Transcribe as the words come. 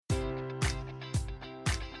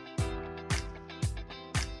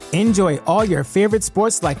Enjoy all your favorite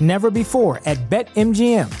sports like never before at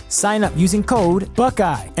BetMGM. Sign up using code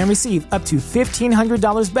Buckeye and receive up to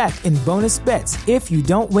 $1,500 back in bonus bets if you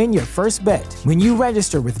don't win your first bet. When you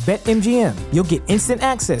register with BetMGM, you'll get instant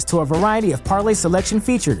access to a variety of parlay selection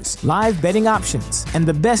features, live betting options, and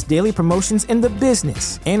the best daily promotions in the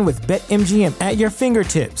business. And with BetMGM at your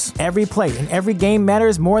fingertips, every play and every game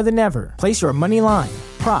matters more than ever. Place your money line,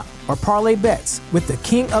 prop, or parlay bets with the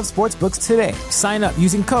king of sportsbooks today. Sign up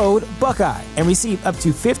using code Buckeye and receive up to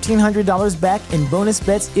 $1,500 back in bonus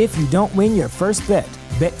bets if you don't win your first bet.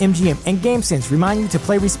 BetMGM and GameSense remind you to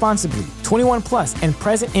play responsibly. 21 plus and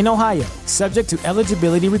present in Ohio, subject to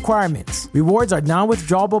eligibility requirements. Rewards are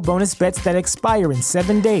non-withdrawable bonus bets that expire in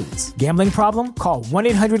 7 days. Gambling problem? Call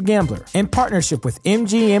 1-800-GAMBLER. In partnership with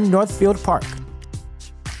MGM Northfield Park.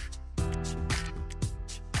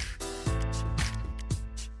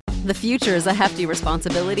 The future is a hefty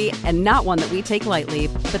responsibility and not one that we take lightly.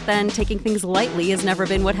 But then taking things lightly has never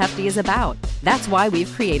been what Hefty is about. That's why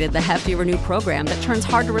we've created the Hefty Renew program that turns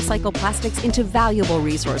hard-to-recycle plastics into valuable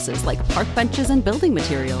resources like park benches and building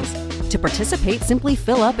materials. To participate, simply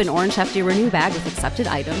fill up an orange Hefty Renew bag with accepted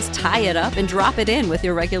items, tie it up, and drop it in with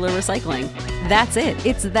your regular recycling. That's it.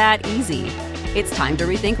 It's that easy. It's time to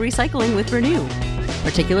rethink recycling with Renew.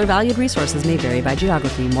 Particular valued resources may vary by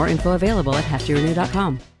geography. More info available at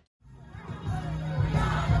heftyrenew.com.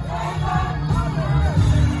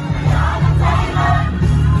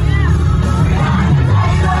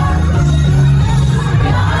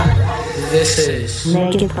 This is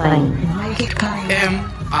Naked Plane. MIP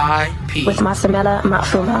With Masamela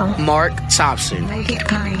Matfumo. Mark Thompson.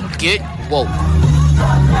 Get woke.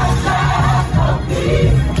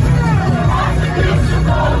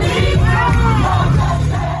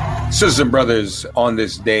 Sisters and brothers, on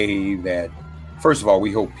this day that, first of all,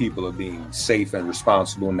 we hope people are being safe and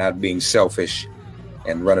responsible, not being selfish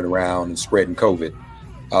and running around and spreading COVID.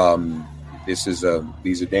 These are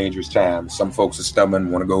dangerous times. Some folks are stubborn,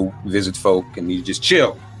 want to go visit folk, and you just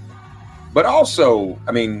chill. But also,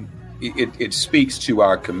 I mean, it speaks to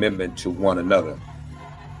our commitment to one another.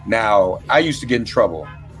 Now, I used to get in trouble.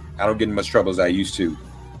 I don't get in much trouble as I used to,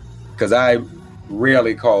 because I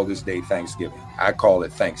rarely call this day Thanksgiving. I call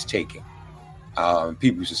it Thanks-taking.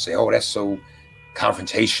 People used to say, oh, that's so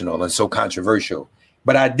confrontational and so controversial.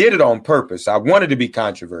 But I did it on purpose. I wanted to be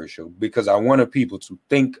controversial because I wanted people to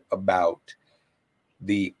think about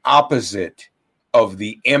the opposite of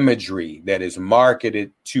the imagery that is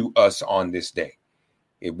marketed to us on this day.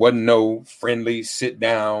 It wasn't no friendly, sit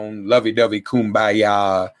down, lovey-dovey,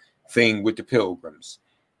 kumbaya thing with the pilgrims.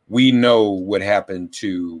 We know what happened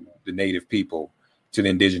to the native people, to the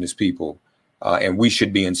indigenous people, and we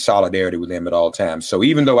should be in solidarity with them at all times. So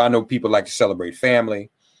even though I know people like to celebrate family,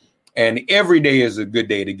 and every day is a good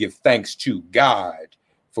day to give thanks to God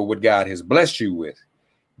for what God has blessed you with.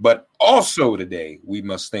 But also today, we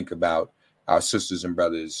must think about our sisters and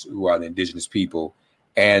brothers who are the indigenous people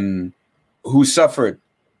and who suffered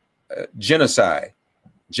genocide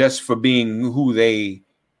just for being who they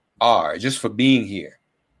are, just for being here.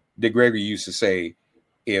 Dick Gregory used to say,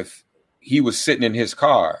 if he was sitting in his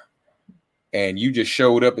car and you just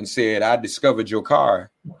showed up and said, I discovered your car,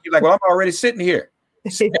 you're like, well, I'm already sitting here.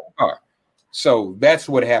 So that's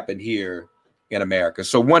what happened here in America.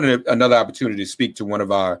 So another opportunity to speak to one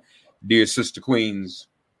of our dear sister queens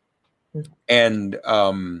and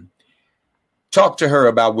talk to her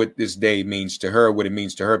about what this day means to her, what it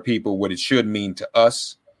means to her people, what it should mean to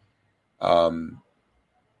us.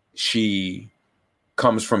 She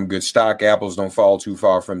comes from good stock. Apples don't fall too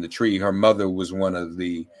far from the tree. Her mother was one of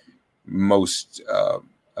the most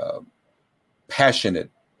passionate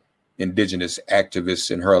indigenous activists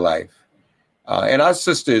in her life. And our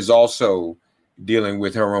sister is also dealing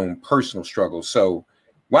with her own personal struggles. So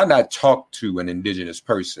why not talk to an indigenous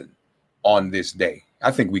person on this day? I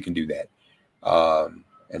think we can do that.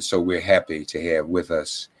 And so we're happy to have with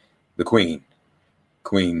us the Queen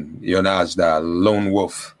Yonajda Lone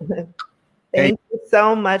Wolf. Thank you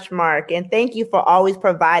so much, Mark. And thank you for always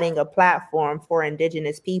providing a platform for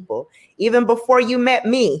indigenous people. Even before you met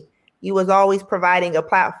me, you was always providing a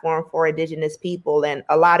platform for indigenous people. And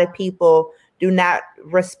a lot of people do not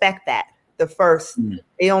respect that.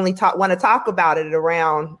 They only want to talk about it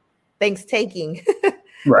around Thanksgiving,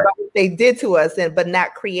 right? What they did to us, but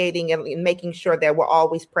not creating and making sure that we're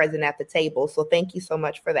always present at the table. So thank you so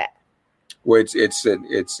much for that. Well,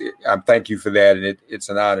 thank you for that. And it's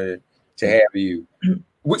an honor to have you.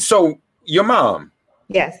 So your mom,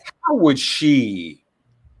 yes. What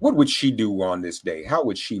would she do on this day? How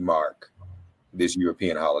would she mark this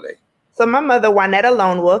European holiday? So my mother, Juanetta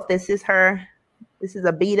Lone Wolf, this is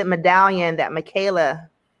a beaded medallion that Michaela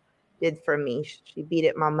did for me. She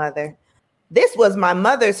beat my mother. This was my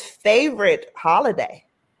mother's favorite holiday.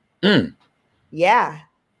 Yeah.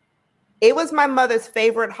 It was my mother's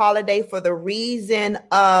favorite holiday for the reason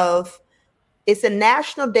of it's a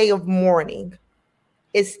national day of mourning.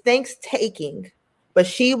 It's Thanksgiving. But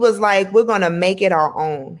she was like, we're going to make it our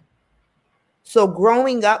own. So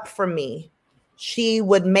growing up for me, she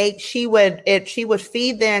would feed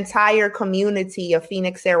the entire community of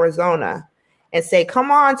Phoenix, Arizona and say, come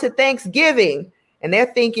on to Thanksgiving. And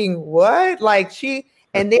they're thinking, what?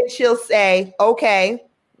 And then she'll say, okay,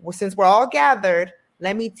 well, since we're all gathered,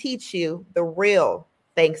 let me teach you the real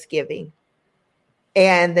Thanksgiving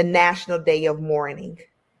and the National Day of Mourning.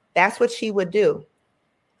 That's what she would do.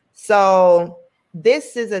 So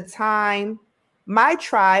this is a time, my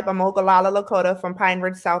tribe, I'm Oglala Lakota from Pine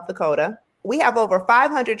Ridge, South Dakota. We have over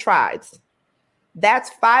 500 tribes. That's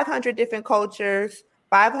 500 different cultures,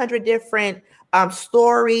 500 different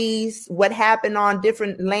stories, what happened on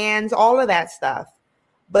different lands, all of that stuff.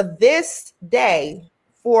 But this day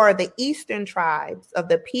for the Eastern tribes of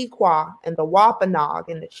the Pequot and the Wampanoag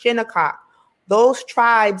and the Shinnecock, those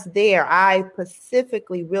tribes there, I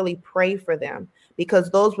specifically really pray for them because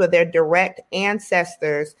those were their direct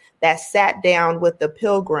ancestors that sat down with the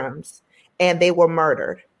Pilgrims and they were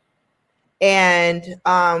murdered. And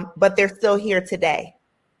but they're still here today.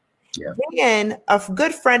 Yeah. Then a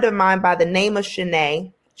good friend of mine by the name of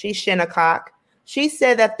Shanae, she's Shinnecock, she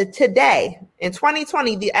said that today in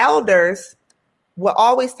 2020, the elders will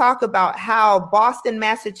always talk about how Boston,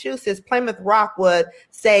 Massachusetts, Plymouth Rock would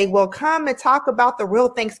say, well, come and talk about the real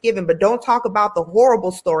Thanksgiving, but don't talk about the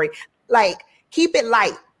horrible story. Like, keep it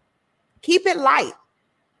light. Keep it light.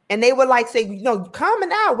 And they would say, come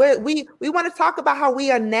now. We want to talk about how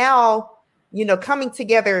we are now, coming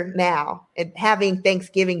together now and having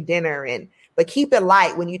Thanksgiving dinner. But keep it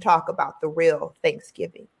light when you talk about the real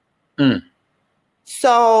Thanksgiving.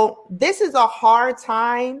 So this is a hard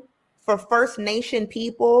time for First Nation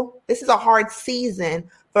people. This is a hard season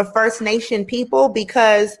for First Nation people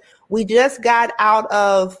because we just got out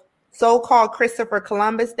of so-called Christopher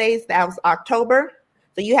Columbus Days. That was October.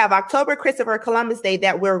 So you have October Christopher Columbus Day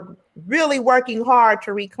that we're really working hard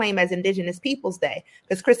to reclaim as Indigenous Peoples Day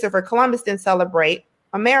because Christopher Columbus didn't celebrate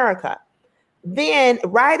America. Then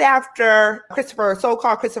right after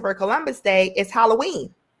so-called Christopher Columbus Day is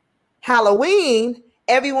Halloween. Halloween,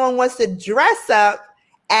 everyone wants to dress up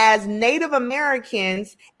as Native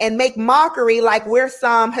Americans and make mockery like we're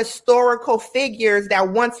some historical figures that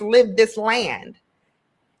once lived this land.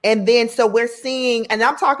 And then so we're seeing, and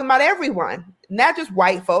I'm talking about everyone, not just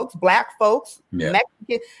white folks, black folks,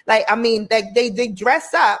 Mexican, they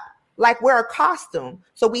dress up like we're a costume.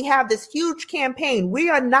 So we have this huge campaign. We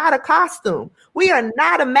are not a costume. We are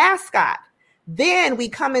not a mascot. Then we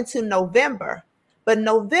come into November. But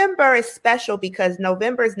November is special because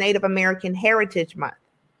November is Native American Heritage Month.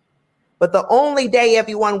 But the only day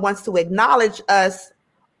everyone wants to acknowledge us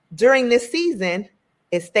during this season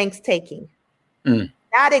is Thanksgiving.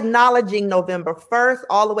 Not acknowledging November 1st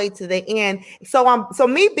all the way to the end. So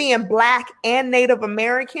me being Black and Native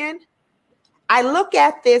American, I look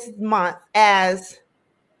at this month as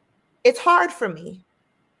it's hard for me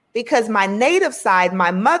because my Native side,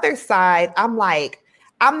 my mother's side, I'm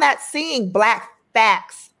not seeing Black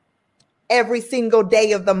facts every single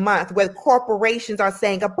day of the month where corporations are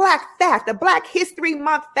saying a Black fact, a Black History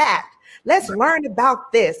Month fact. Let's learn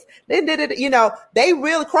about this.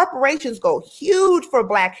 Corporations go huge for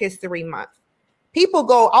Black History Month. People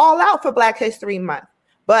go all out for Black History Month.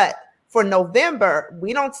 But for November,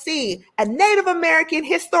 we don't see a Native American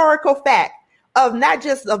historical fact of not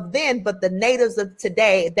just of then, but the natives of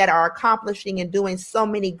today that are accomplishing and doing so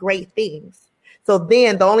many great things. So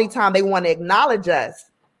then the only time they want to acknowledge us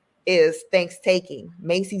is Thanksgiving,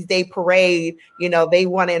 Macy's Day Parade. They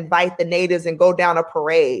want to invite the natives and go down a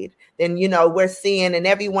parade. Then, we're seeing and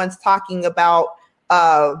everyone's talking about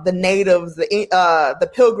the natives,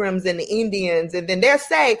 the pilgrims and the Indians. And then they're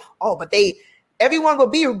saying, everyone will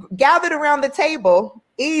be gathered around the table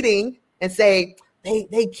eating and say,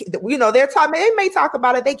 they're talking, they may talk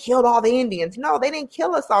about it. They killed all the Indians. No, they didn't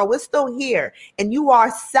kill us all. We're still here. And you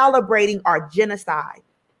are celebrating our genocide.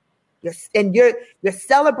 You're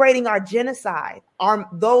celebrating our genocide,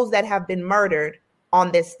 those that have been murdered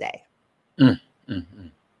on this day.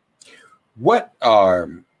 What are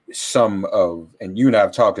some of, and you and I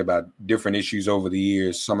have talked about different issues over the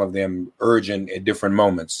years, some of them urgent at different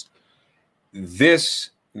moments. This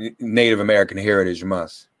Native American Heritage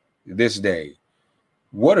Month, this day,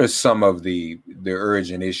 what are some of the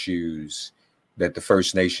urgent issues that the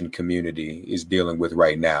First Nation community is dealing with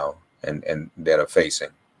right now and that are facing?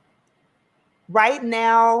 Right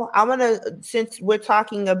now, since we're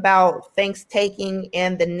talking about Thanksgiving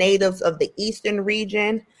and the natives of the Eastern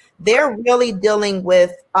region, they're really dealing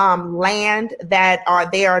with land that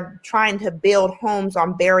they are trying to build homes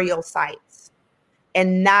on burial sites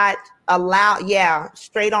and not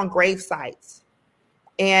straight on grave sites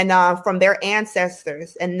and from their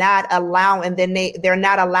ancestors, and they're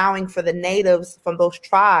not allowing for the natives from those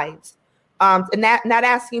tribes and not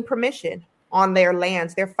asking permission on their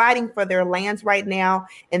lands. They're fighting for their lands right now,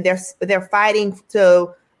 and they're fighting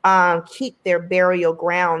to keep their burial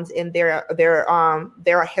grounds and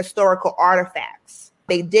their historical artifacts.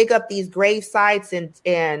 They dig up these grave sites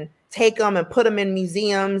and take them and put them in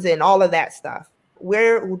museums and all of that stuff.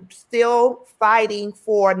 We're still fighting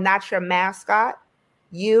for Not Your Mascot.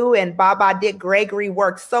 You and Baba Dick Gregory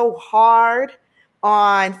worked so hard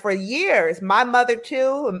for years. My mother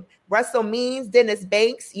too, Russell Means, Dennis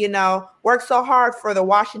Banks, worked so hard for the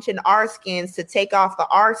Washington R-Skins to take off the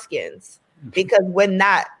R-Skins because we're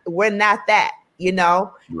not that,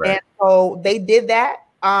 Right. And so they did that.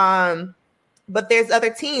 But there's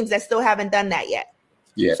other teams that still haven't done that yet.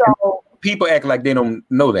 Yeah. So people act like they don't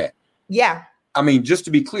know that. Yeah. I mean, just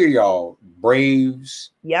to be clear, y'all,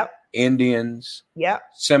 Braves, Yep. Indians, Yep.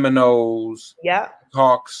 Seminoles, Yep.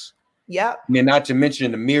 Hawks. Yep. And then not to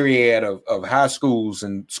mention the myriad of high schools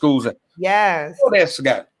and schools. Yes. All that's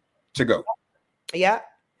got to go. Yep.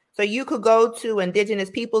 So you could go to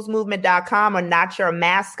indigenouspeoplesmovement.com or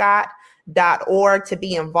notyourmascot.org to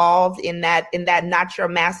be involved in that Not Your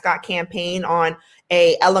Mascot campaign on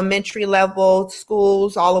a elementary level,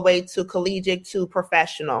 schools, all the way to collegiate to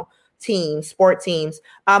professional teams, sport teams.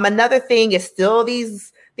 Another thing is still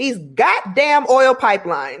these goddamn oil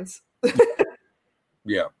pipelines.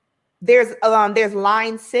 Yeah. There's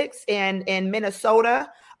Line 6 in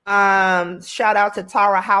Minnesota. Shout out to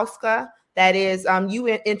Tara Hauska. That is, you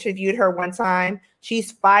interviewed her one time.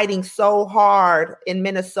 She's fighting so hard in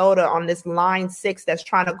Minnesota on this Line 6 that's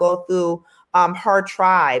trying to go through her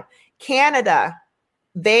tribe. Canada,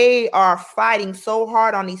 they are fighting so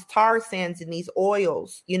hard on these tar sands and these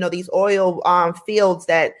oils, these oil fields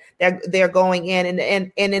that they're going in,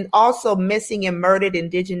 and then also missing and murdered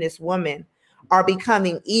Indigenous women are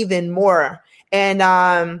becoming even more.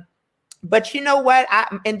 And but you know what?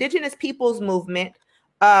 Indigenous Peoples Movement,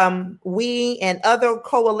 we and other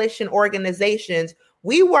coalition organizations,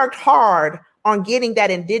 we worked hard on getting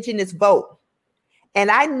that Indigenous vote. And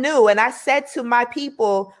I knew, and I said to my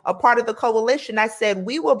people, a part of the coalition, I said,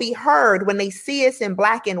 we will be heard when they see us in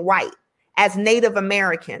black and white as Native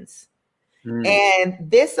Americans. And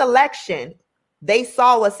this election, they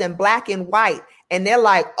saw us in black and white, and they're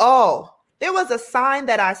like, oh, there was a sign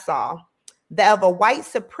that I saw of a white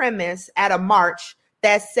supremacist at a march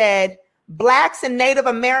that said, Blacks and Native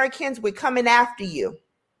Americans, we're coming after you.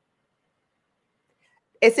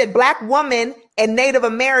 It said, Black woman and Native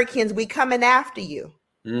Americans, we coming after you.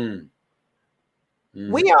 We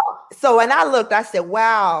are. So, and I looked, I said,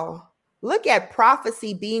 wow, look at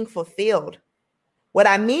prophecy being fulfilled. What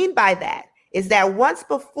I mean by that is that once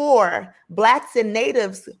before, Blacks and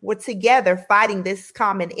Natives were together fighting this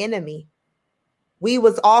common enemy. We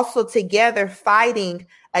was also together fighting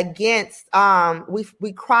against,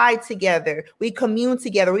 we cried together, we communed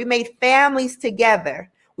together, we made families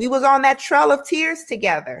together. We was on that trail of tears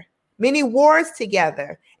together, many wars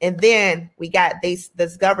together. And then we got this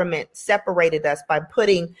government separated us by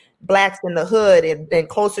putting Blacks in the hood and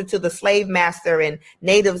closer to the slave master and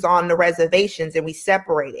natives on the reservations, and we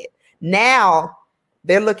separated. Now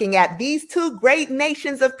they're looking at these two great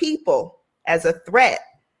nations of people as a threat,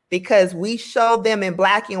 because we showed them in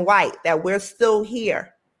black and white that we're still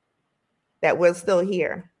here, Yeah.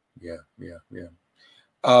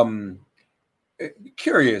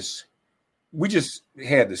 Curious, we just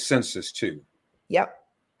had the census too. Yep.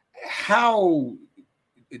 How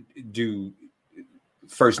do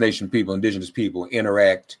First Nation people, Indigenous people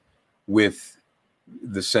interact with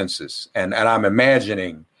the census? And I'm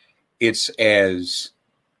imagining it's as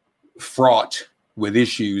fraught with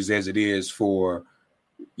issues as it is for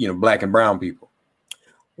Black and brown people.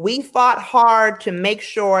 We fought hard to make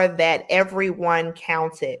sure that everyone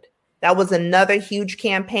counted. That was another huge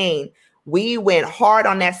campaign. We went hard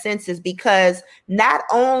on that census because not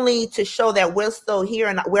only to show that we're still here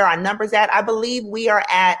and where our numbers at, I believe we are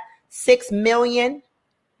at 6 million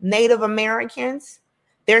Native Americans.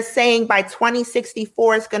 They're saying by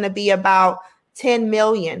 2064, it's going to be about 10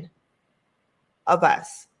 million of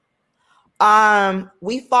us.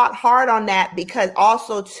 We fought hard on that because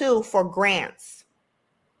also too for grants.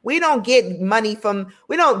 We don't get money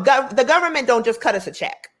the government don't just cut us a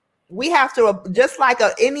check. We have to, just like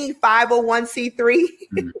any 501c3,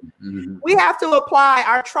 Mm-hmm. We have to apply.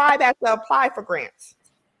 Our tribe has to apply for grants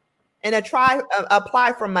and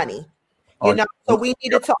apply for money. So we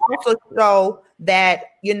needed to also show that,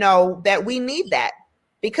 that we need that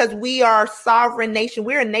because we are a sovereign nation.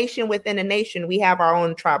 We're a nation within a nation. We have our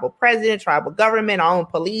own tribal president, tribal government, our own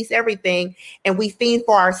police, everything. And we fend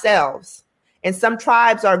for ourselves. And some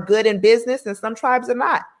tribes are good in business and some tribes are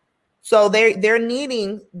not. So they're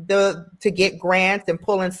needing to get grants and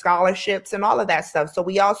pull in scholarships and all of that stuff. So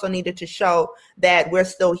we also needed to show that we're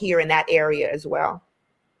still here in that area as well.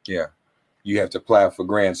 Yeah. You have to apply for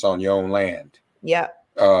grants on your own land. Yeah.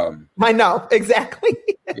 I know. Exactly.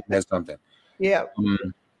 That's something. Yeah.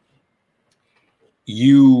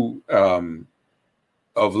 You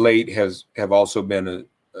of late have also been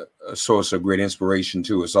a source of great inspiration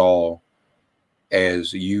to us all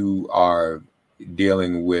as you are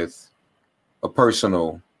dealing with a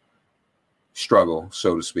personal struggle,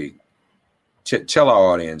 so to speak. Tell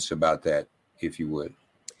our audience about that, if you would.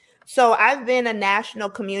 So I've been a national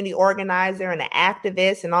community organizer and an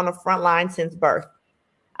activist and on the front line since birth.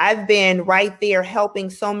 I've been right there helping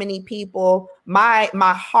so many people. My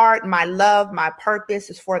heart, my love, my purpose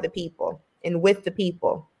is for the people and with the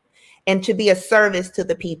people and to be a service to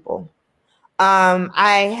the people.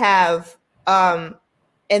 I have,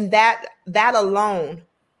 and that alone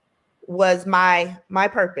was my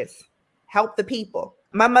purpose, help the people.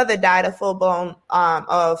 My mother died of full-blown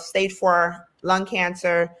of stage 4 lung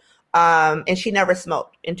cancer, and she never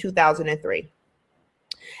smoked in 2003.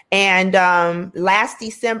 And last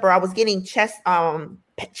December, I was getting chest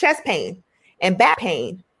pain and back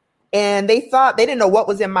pain, and they didn't know what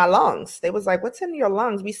was in my lungs. They was like, "What's in your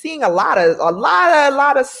lungs? We're seeing a lot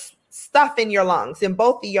of stuff in your lungs, in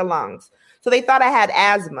both of your lungs." So they thought I had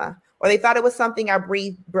asthma, or they thought it was something I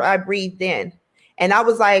breathed in. And I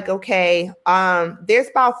was like, okay, there's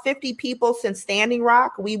about 50 people since Standing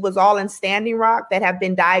Rock. We was all in Standing Rock that have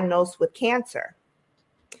been diagnosed with cancer.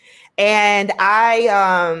 And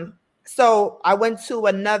so I went to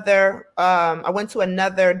another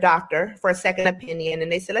doctor for a second opinion,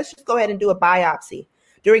 and they said, let's just go ahead and do a biopsy.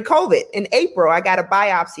 During COVID in April, I got a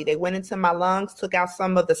biopsy. They went into my lungs, took out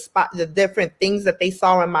some of the different things that they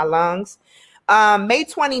saw in my lungs. May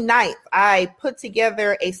 29th, I put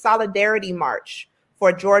together a solidarity march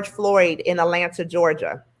for George Floyd in Atlanta,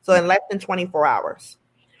 Georgia. So in less than 24 hours.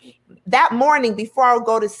 That morning, before I would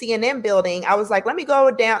go to CNN building, I was like, let me go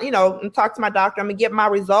down, and talk to my doctor. I'm gonna get my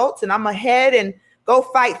results and I'm gonna head and go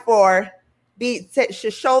fight to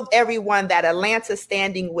show everyone that Atlanta's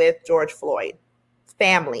standing with George Floyd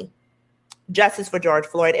family, justice for George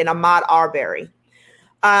Floyd and Ahmaud Arbery.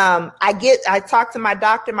 I talked to my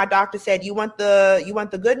doctor. My doctor said, you want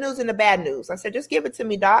the good news and the bad news? I said, just give it to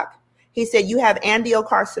me, doc. He said, you have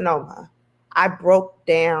angiocarcinoma. I broke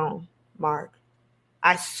down, Mark.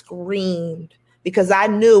 I screamed because I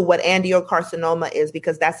knew what angiocarcinoma is,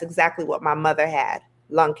 because that's exactly what my mother had,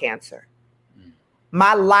 lung cancer.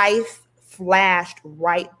 My life flashed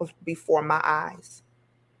right before my eyes.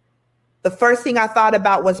 The first thing I thought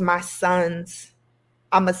about was my sons.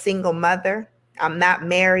 I'm a single mother. I'm not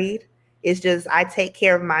married. It's just I take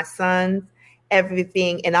care of my sons,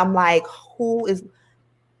 everything. And I'm like, who is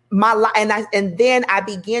my life? And then I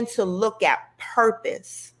begin to look at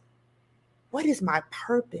purpose. What is my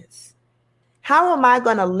purpose? How am I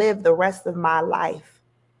going to live the rest of my life?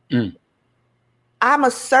 I'm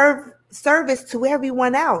a service to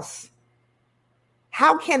everyone else.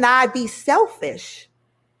 How can I be selfish?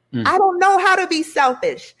 I don't know how to be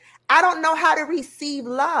selfish. I don't know how to receive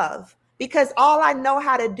love, because all I know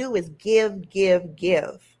how to do is give.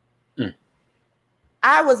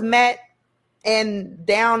 I was met and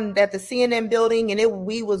down at the CNN building, and it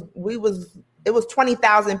was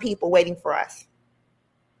 20,000 people waiting for us.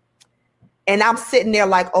 And I'm sitting there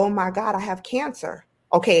like, oh my God, I have cancer.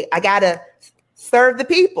 Okay, I gotta serve the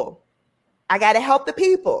people. I gotta help the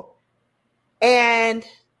people. And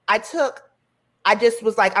I just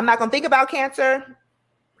was like, I'm not gonna think about cancer.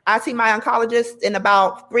 I see my oncologist in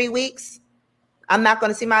about 3 weeks. I'm not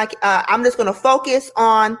gonna see I'm just gonna focus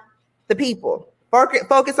on the people.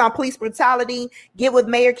 Focus on police brutality, get with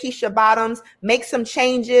Mayor Keisha Bottoms, make some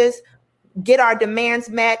changes, get our demands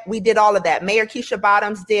met. We did all of that. Mayor Keisha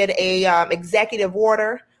Bottoms did a executive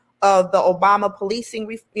order of the Obama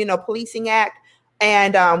Policing Act.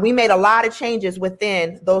 And we made a lot of changes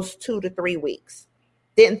within those 2 to 3 weeks.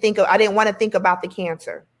 I didn't want to think about the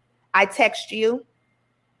cancer. I text you.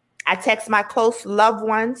 I text my close loved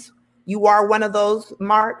ones. You are one of those,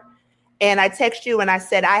 Mark. And I text you and I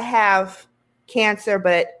said, I have cancer,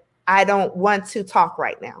 but I don't want to talk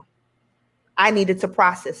right now. I needed to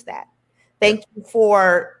process that. Thank you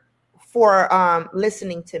for for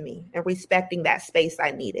listening to me and respecting that space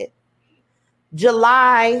I needed.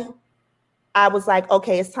 July, I was like,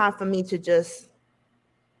 okay, it's time for me to just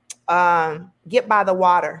get by the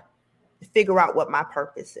water, figure out what my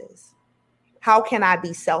purpose is. How can I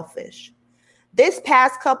be selfish? This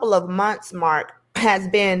past couple of months, Mark, has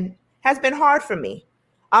been hard for me.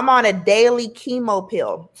 I'm on a daily chemo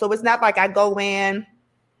pill. So it's not like I go in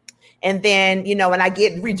and then, and I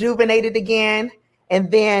get rejuvenated again, and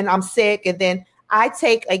then I'm sick, and then I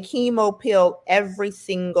take a chemo pill every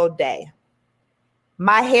single day.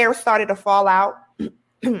 My hair started to fall out.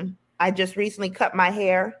 I just recently cut my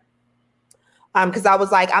hair because I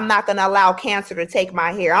was like, I'm not going to allow cancer to take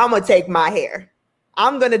my hair. I'm going to take my hair.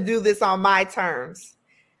 I'm going to do this on my terms.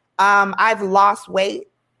 I've lost weight.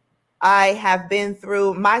 I have been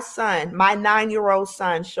through, my son, my 9-year-old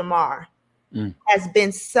son, Shamar, has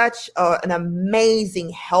been such an amazing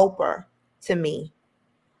helper to me.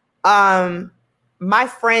 My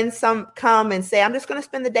friends come and say, I'm just going to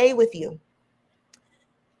spend the day with you.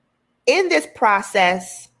 In this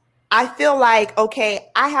process, I feel like, okay,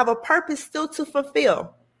 I have a purpose still to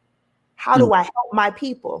fulfill. How do I help my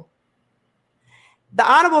people? The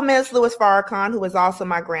Honorable Minister Louis Farrakhan, who is also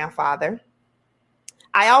my grandfather,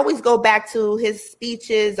 I always go back to his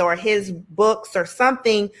speeches or his books or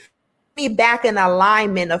something, me back in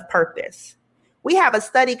alignment of purpose. We have a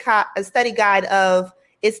study guide of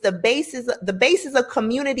it's the basis of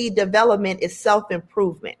community development is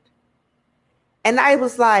self-improvement. And I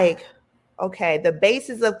was like, okay, the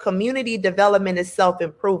basis of community development is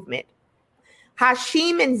self-improvement.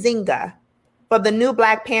 Hashim Nzinga from the New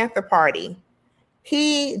Black Panther Party,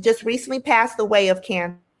 he just recently passed away of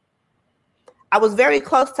cancer. I was very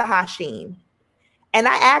close to Hashim. And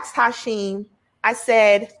I asked Hashim, I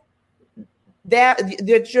said,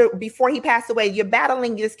 before he passed away, you're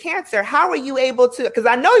battling this cancer. How are you able to, because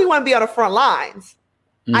I know you want to be on the front lines.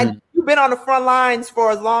 You've been on the front lines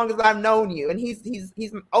for as long as I've known you. And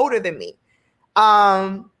he's older than me.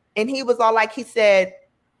 And he was all like, he said,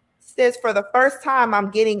 sis, for the first time, I'm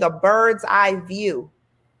getting a bird's eye view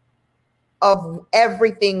of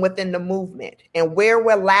everything within the movement and where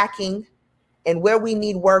we're lacking and where we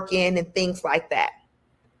need work in and things like that.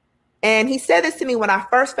 And he said this to me when I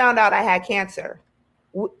first found out I had cancer.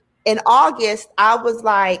 In August, I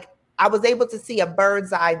was able to see a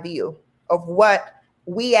bird's eye view of what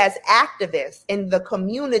we as activists in the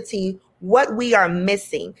community, what we are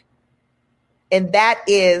missing. And that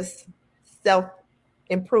is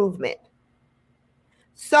self-improvement.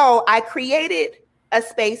 So I created a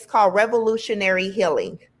space called Revolutionary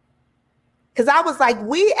Healing. Because I was like,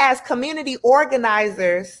 we as community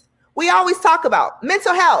organizers, we always talk about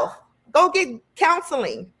mental health. Go get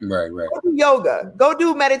counseling. Right. Go do yoga. Go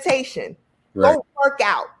do meditation. Right. Go work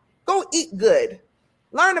out. Go eat good.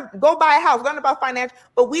 Go buy a house. Learn about finance.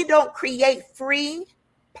 But we don't create free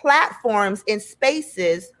platforms and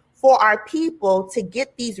spaces for our people to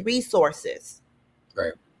get these resources.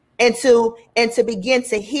 Right. And to begin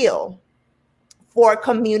to heal for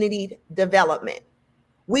community development.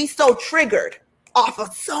 We so triggered off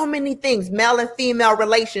of so many things, male and female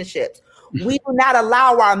relationships. We do not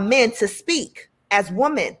allow our men to speak as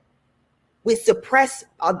women. We suppress,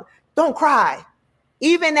 don't cry.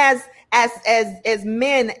 Even as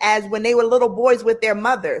men, as when they were little boys with their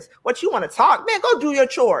mothers. What, you want to talk? Man, go do your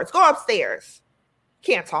chores. Go upstairs.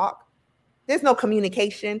 Can't talk. There's no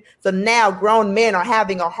communication. So now grown men are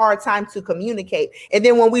having a hard time to communicate. And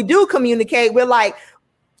then when we do communicate, we're like,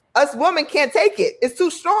 us women can't take it. It's too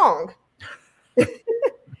strong.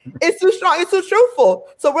 It's too strong. It's too truthful.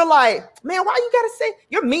 So we're like, man, why you gotta say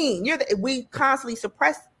you're mean? We constantly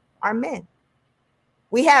suppress our men.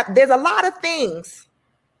 There's a lot of things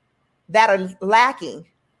that are lacking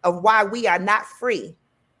of why we are not free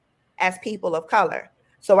as people of color.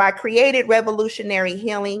 So I created Revolutionary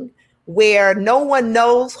Healing, where no one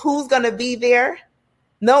knows who's gonna be there.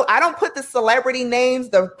 No, I don't put the celebrity names,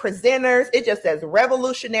 the presenters. It just says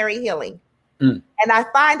Revolutionary Healing. And I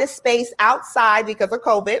find a space outside because of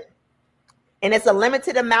COVID. And it's a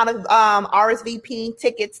limited amount of RSVP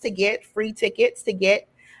tickets to get, free tickets to get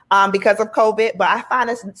because of COVID. But I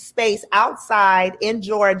find a space outside in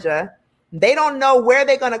Georgia. They don't know where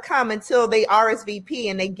they're going to come until they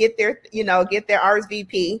RSVP and they get their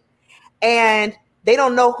RSVP. And they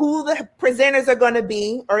don't know who the presenters are going to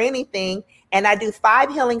be or anything. And I do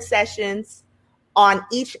 5 healing sessions on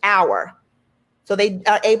each hour. So they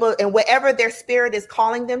are able, and whatever their spirit is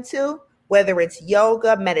calling them to, whether it's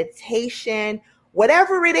yoga, meditation,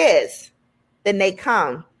 whatever it is, then they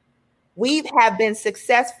come. We have been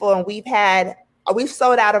successful, and we've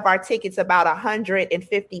sold out of our tickets about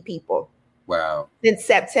 150 people Wow. Since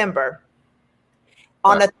September,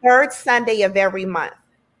 on the third Sunday of every month.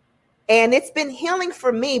 And it's been healing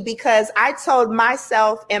for me because I told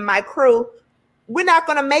myself and my crew, we're not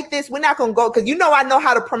going to make this. We're not going to go because I know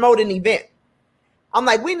how to promote an event. I'm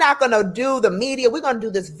like, we're not going to do the media. We're going to do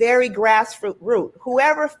this very grassroots route.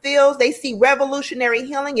 Whoever feels they see revolutionary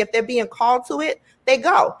healing, if they're being called to it, they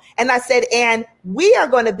go. And I said, and we are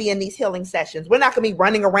going to be in these healing sessions. We're not going to be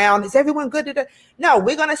running around. Is everyone good? No,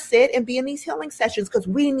 we're going to sit and be in these healing sessions because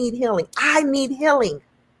we need healing. I need healing.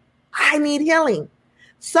 I need healing.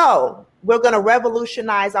 So we're going to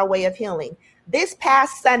revolutionize our way of healing. This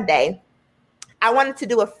past Sunday, I wanted to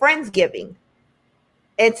do a Friendsgiving.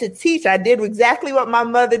 And to teach, I did exactly what my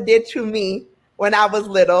mother did to me when I was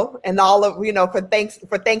little, and all of,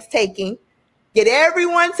 for Thanksgiving, get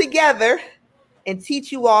everyone together and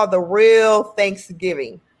teach you all the real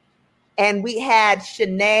Thanksgiving. And we had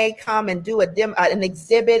Shanae come and do an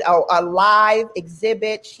exhibit, a live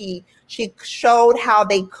exhibit. She showed how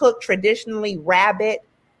they cook traditionally rabbit,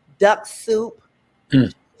 duck soup.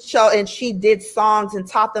 And she did songs and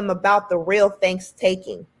taught them about the real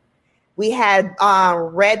Thanksgiving. We had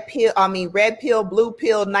red pill, blue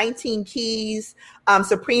pill, 19 keys,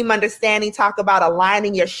 supreme understanding, talk about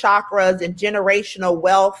aligning your chakras and generational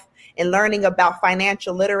wealth and learning about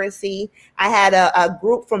financial literacy. I had a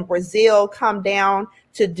group from Brazil come down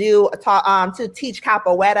to teach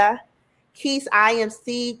capoeira. Keith's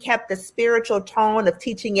IMC kept the spiritual tone of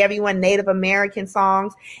teaching everyone Native American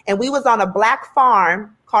songs. And we was on a Black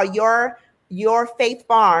farm called Your Faith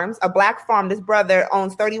Farms, a Black farm. This brother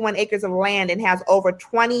owns 31 acres of land and has over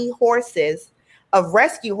 20 horses of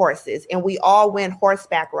rescue horses. And we all went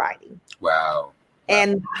horseback riding. Wow.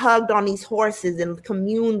 And hugged on these horses and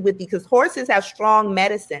communed with, because horses have strong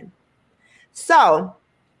medicine. So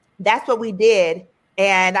that's what we did.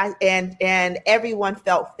 And everyone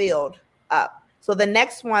felt filled up. So the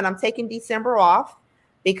next one, I'm taking December off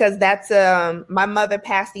because that's my mother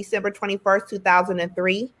passed December 21st,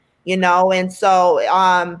 2003. And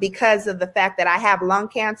so because of the fact that I have lung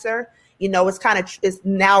cancer, it's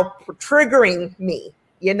now triggering me,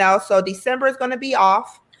 so December is going to be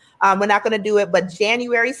off. We're not going to do it, but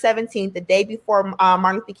January 17th, the day before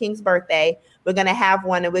Martin Luther King's birthday, we're going to have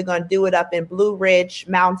one, and we're going to do it up in Blue Ridge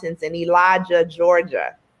Mountains in Elijah,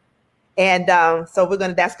 Georgia. And so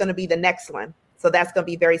that's going to be the next one. So that's going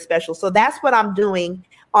to be very special. So that's what I'm doing.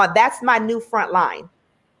 That's my new front line.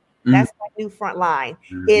 That's my new front line,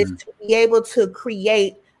 is to be able to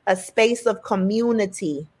create a space of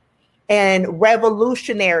community and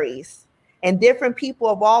revolutionaries and different people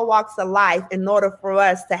of all walks of life in order for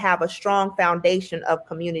us to have a strong foundation of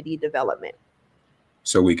community development.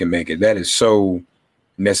 So we can make it. That is so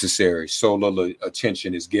necessary. So little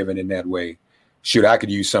attention is given in that way. Shoot, I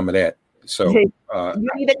could use some of that. So you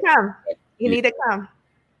need to come. You need to come.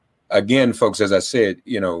 Again, folks, as I said,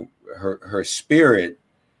 her spirit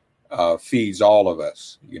feeds all of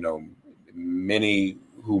us. Many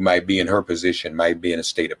who might be in her position might be in a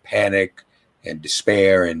state of panic and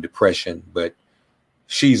despair and depression, but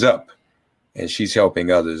she's up and she's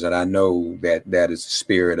helping others. And I know that is the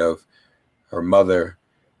spirit of her mother,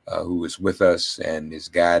 who is with us and is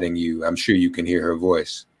guiding you. I'm sure you can hear her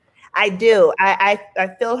voice. I do. I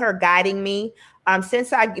feel her guiding me.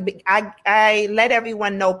 Since I let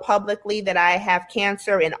everyone know publicly that I have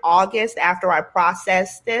cancer in August after I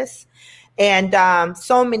processed this, and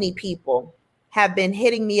so many people have been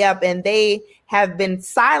hitting me up, and they have been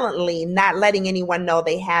silently not letting anyone know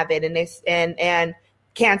they have it, and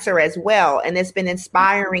cancer as well, and it's been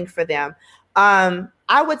inspiring for them.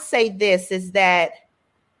 I would say this is that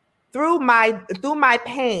through my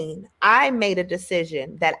pain, I made a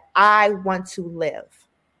decision that I want to live.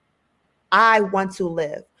 I want to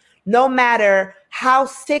live. No matter how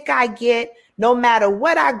sick I get, no matter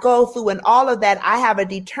what I go through and all of that, I have a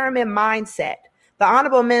determined mindset. The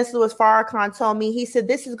Honorable Minister Louis Farrakhan told me, he said,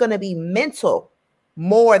 this is going to be mental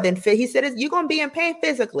more than fit. He said, you're going to be in pain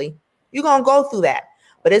physically. You're going to go through that,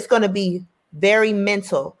 but it's going to be very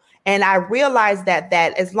mental. And I realized that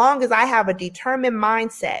as long as I have a determined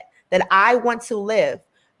mindset that I want to live,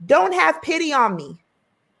 don't have pity on me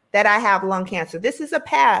that I have lung cancer. This is a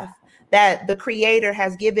path that the Creator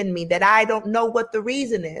has given me that I don't know what the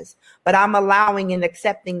reason is, but I'm allowing and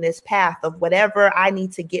accepting this path of whatever I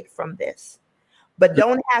need to get from this. But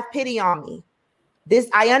don't have pity on me.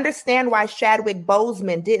 I understand why Chadwick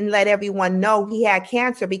Boseman didn't let everyone know he had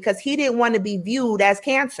cancer, because he didn't want to be viewed as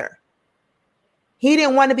cancer. He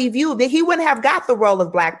didn't want to be viewed. He wouldn't have got the role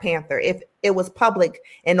of Black Panther if it was public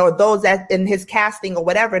or those that in his casting or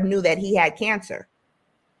whatever knew that he had cancer.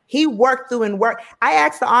 He worked through and worked. I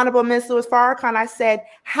asked the Honorable Minister Louis Farrakhan, I said,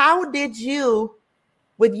 how did you,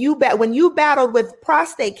 when you battled with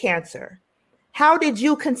prostate cancer, how did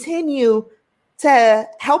you continue to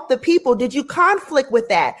help the people? Did you conflict with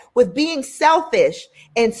that, with being selfish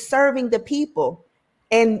and serving the people?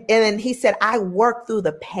 And he said, I worked through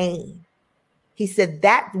the pain. He said,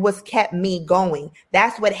 that was kept me going.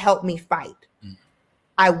 That's what helped me fight.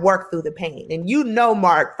 I worked through the pain. And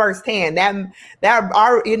Mark, firsthand,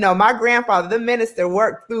 my grandfather, the minister,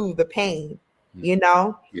 worked through the pain,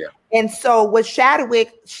 Yeah. And so with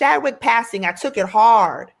Chadwick passing, I took it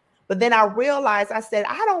hard. But then I realized, I said,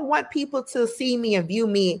 I don't want people to see me and view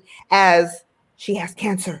me as she has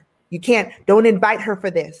cancer. Don't invite her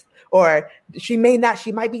for this. Or she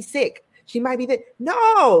might be sick. She might be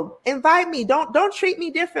No, invite me. Don't treat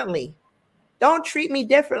me differently. Don't treat me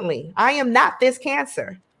differently. I am not this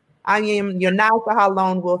cancer. I am your Nalsaha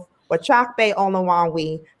Lone Wolf, Wachakbe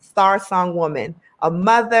Olawanwi, Star Song Woman, a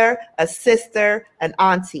mother, a sister, an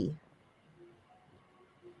auntie.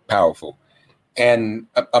 Powerful. And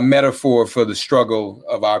a metaphor for the struggle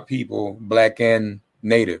of our people, Black and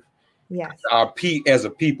Native. Yes. As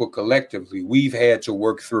a people collectively, we've had to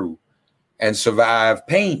work through and survive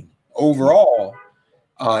pain overall.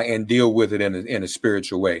 And deal with it in a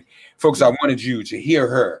spiritual way. Folks, I wanted you to hear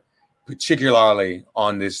her, particularly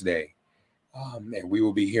on this day. And we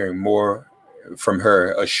will be hearing more from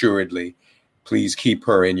her assuredly. Please keep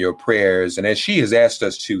her in your prayers. And as she has asked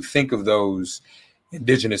us to think of those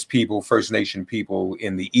Indigenous people, First Nation people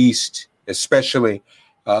in the East, especially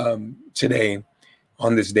today,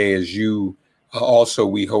 on this day, as you also,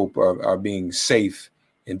 we hope, are being safe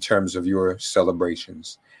in terms of your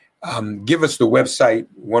celebrations. Give us the website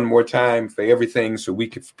one more time for everything so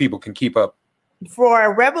people can keep up.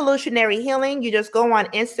 For Revolutionary Healing, you just go on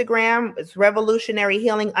Instagram. It's Revolutionary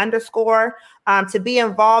Healing _ to be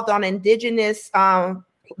involved on Indigenous,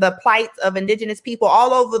 the plight of Indigenous people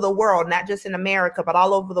all over the world, not just in America, but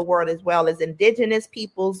all over the world as well, is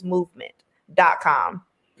IndigenousPeoplesMovement.com.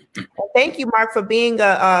 Thank you, Mark, for being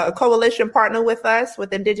a coalition partner with us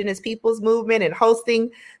with Indigenous Peoples Movement and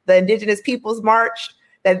hosting the Indigenous Peoples March.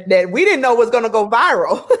 That we didn't know was going to go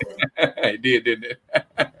viral. It did, didn't it?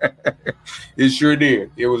 It sure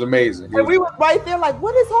did. It was amazing. And we were right there like,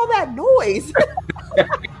 what is all that noise?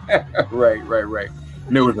 Right.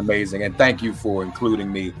 And it was amazing. And thank you for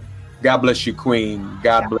including me. God bless you, Queen.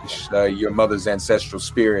 God bless your mother's ancestral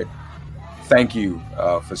spirit. Thank you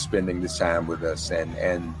for spending this time with us.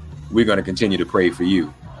 And we're going to continue to pray for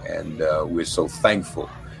you. And we're so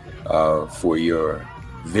thankful for your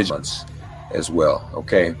vigilance as well.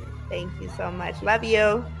 Okay. Thank you so much. Love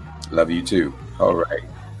you. Love you too. All right.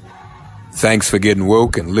 Thanks for getting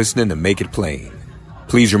woke and listening to Make It Plain.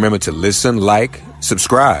 Please remember to listen, like,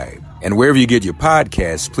 subscribe, and wherever you get your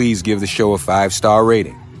podcasts, please give the show a 5-star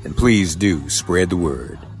rating. And please do spread the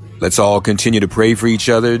word. Let's all continue to pray for each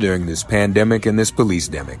other during this pandemic and this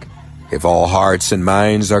police-demic. If all hearts and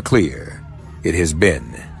minds are clear, it has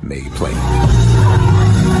been made plain.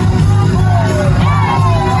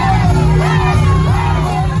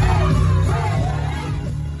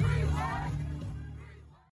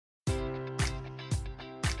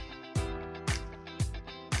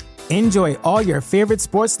 Enjoy all your favorite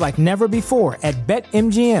sports like never before at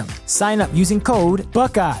BetMGM. Sign up using code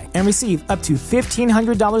Buckeye and receive up to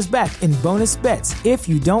 $1,500 back in bonus bets if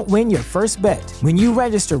you don't win your first bet. When you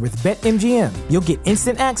register with BetMGM, you'll get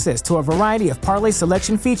instant access to a variety of parlay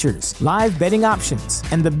selection features, live betting options,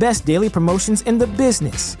 and the best daily promotions in the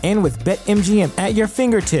business. And with BetMGM at your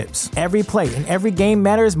fingertips, every play and every game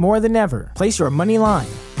matters more than ever. Place your money line,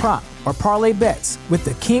 prop, or parlay bets with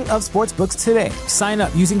the king of sportsbooks today. Sign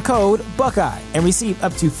up using code Buckeye and receive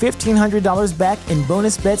up to $1,500 back in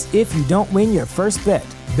bonus bets if you don't win your first bet.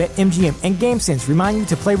 BetMGM and GameSense remind you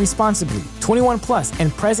to play responsibly. 21 plus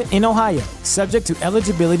and present in Ohio, subject to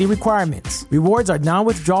eligibility requirements. Rewards are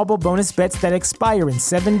non-withdrawable bonus bets that expire in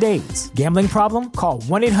 7 days. Gambling problem? Call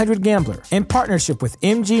 1-800-GAMBLER. In partnership with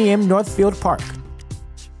MGM Northfield Park.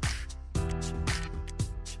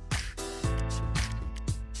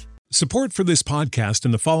 Support for this podcast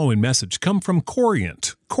and the following message come from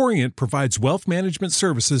Corient. Corient provides wealth management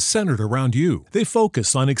services centered around you. They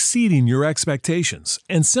focus on exceeding your expectations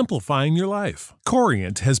and simplifying your life.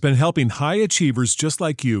 Corient has been helping high achievers just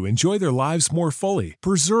like you enjoy their lives more fully,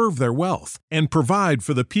 preserve their wealth, and provide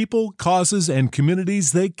for the people, causes, and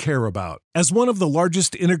communities they care about. As one of the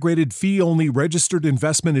largest integrated fee-only registered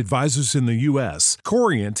investment advisors in the U.S.,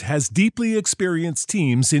 Corient has deeply experienced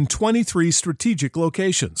teams in 23 strategic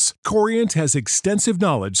locations. Corient has extensive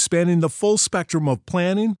knowledge spanning the full spectrum of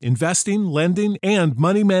planning, planning, investing, lending, and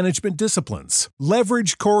money management disciplines.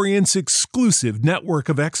 Leverage Corient's exclusive network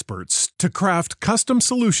of experts to craft custom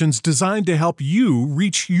solutions designed to help you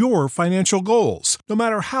reach your financial goals, no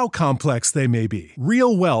matter how complex they may be.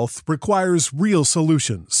 Real wealth requires real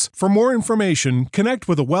solutions. For more information, connect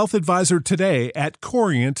with a wealth advisor today at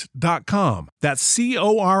Corient.com. That's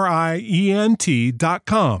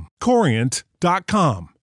Corient.com. Corient.com.